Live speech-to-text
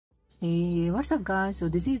Hey, what's up guys? So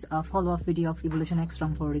this is a follow-up video of Evolution X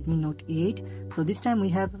ROM for Redmi Note 8. So this time we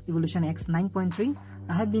have Evolution X 9.3.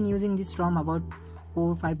 I have been using this ROM about 4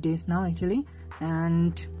 or 5 days now actually,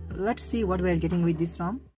 and let's see what we are getting with this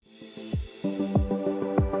ROM.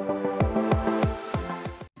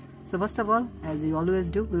 So first of all, as we always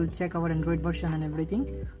do, we will check our Android version and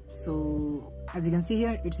everything. So as you can see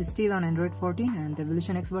here, it's still on Android 14 and the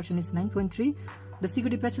Evolution X version is 9.3. The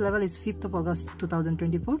security patch level is 5th of August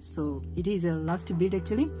 2024, so it is a last build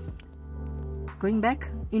actually. Going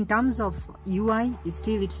back, in terms of UI,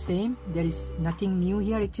 it's same. There is nothing new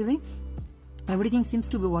here actually. Everything seems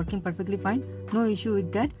to be working perfectly fine, no issue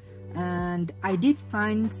with that. And I did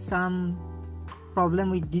find some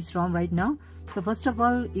problem with this ROM right now. So first of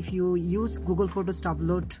all, if you use Google Photos to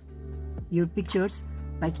upload your pictures,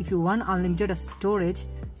 like if you want unlimited storage,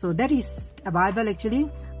 so that is available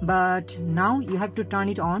actually, but now you have to turn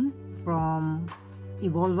it on from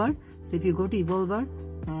Evolver. So if you go to Evolver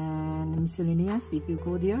and miscellaneous, if you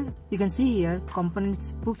go there, you can see here component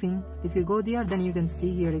spoofing. If you go there, then you can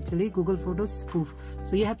see here actually Google Photos spoof.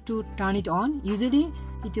 So you have to turn it on. Usually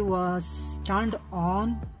it was turned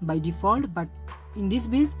on by default, but in this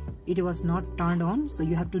build it was not turned on, so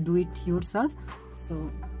you have to do it yourself. So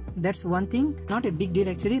that's one thing, not a big deal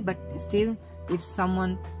actually, but still if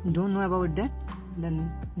someone don't know about that,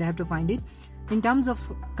 then they have to find it. In terms of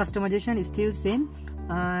customization, it's still same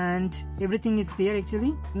and everything is there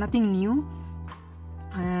actually, nothing new.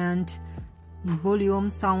 And volume,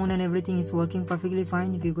 sound and everything is working perfectly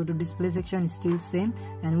fine. If you go to display section, it's still same,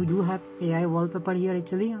 and we do have AI wallpaper here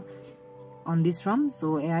actually on this ROM.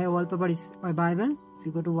 So AI wallpaper is available. If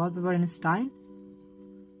you go to wallpaper and style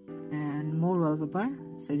and more wallpaper,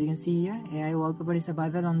 so as you can see here, AI wallpaper is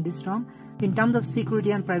available on this ROM. In terms of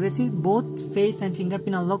security and privacy, both face and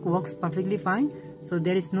fingerprint unlock works perfectly fine, so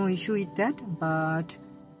there is no issue with that. But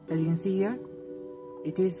as you can see here,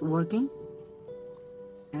 it is working.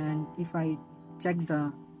 And if I check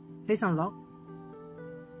the face unlock,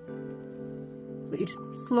 so it's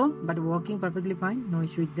slow but working perfectly fine, no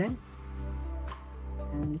issue with that,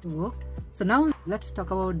 and it worked. So now let's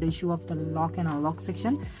talk about the issue of the lock and unlock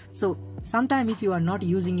section. So sometime if you are not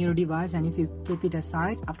using your device and if you keep it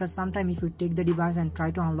aside, after some time if you take the device and try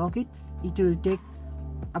to unlock it, it will take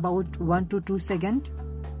about 1 to 2 seconds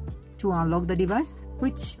to unlock the device,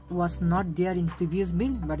 which was not there in previous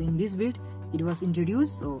build, but in this build it was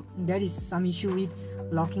introduced. So there is some issue with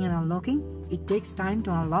locking and unlocking. It takes time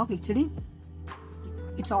to unlock actually.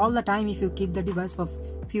 It's all the time if you keep the device for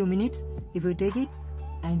few minutes, if you take it,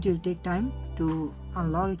 and it will take time to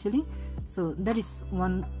unlock actually. So that is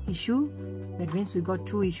one issue. That means we got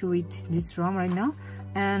 2 issues with this ROM right now,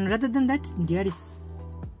 and rather than that there is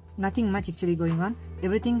nothing much actually going on.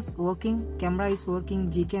 Everything's working, camera is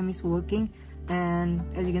working, Gcam is working, and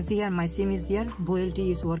as you can see here my SIM is there,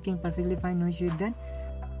 VoLTE is working perfectly fine, no issue with that.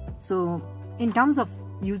 So in terms of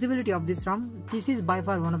usability of this ROM, this is by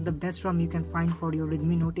far one of the best ROM you can find for your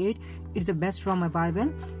Redmi Note 8. It's the best ROM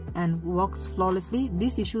available and works flawlessly.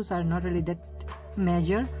 These issues are not really that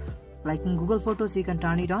major. Like in Google Photos you can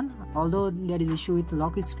turn it on, although there is issue with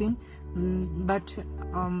lock screen, but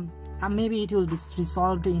maybe it will be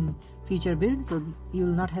resolved in future build, so you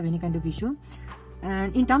will not have any kind of issue.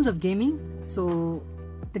 And in terms of gaming, so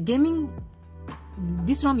the gaming,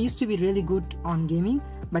 this ROM used to be really good on gaming,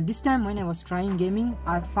 but this time when I was trying gaming,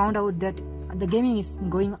 I found out that the gaming is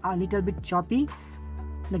going a little bit choppy.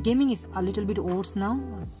 The gaming is a little bit worse now.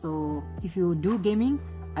 So if you do gaming,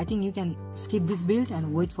 I think you can skip this build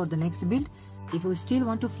and wait for the next build. If you still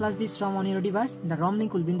want to flash this ROM on your device, the ROM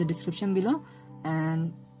link will be in the description below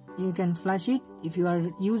and you can flash it. If you are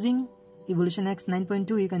using Evolution X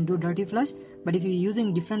 9.2, you can do dirty flash, but if you're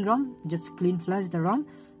using different ROM, just clean flash the ROM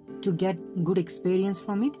to get good experience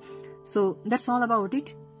from it. So that's all about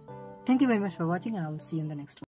it. Thank you very much for watching, and I will see you in the next one.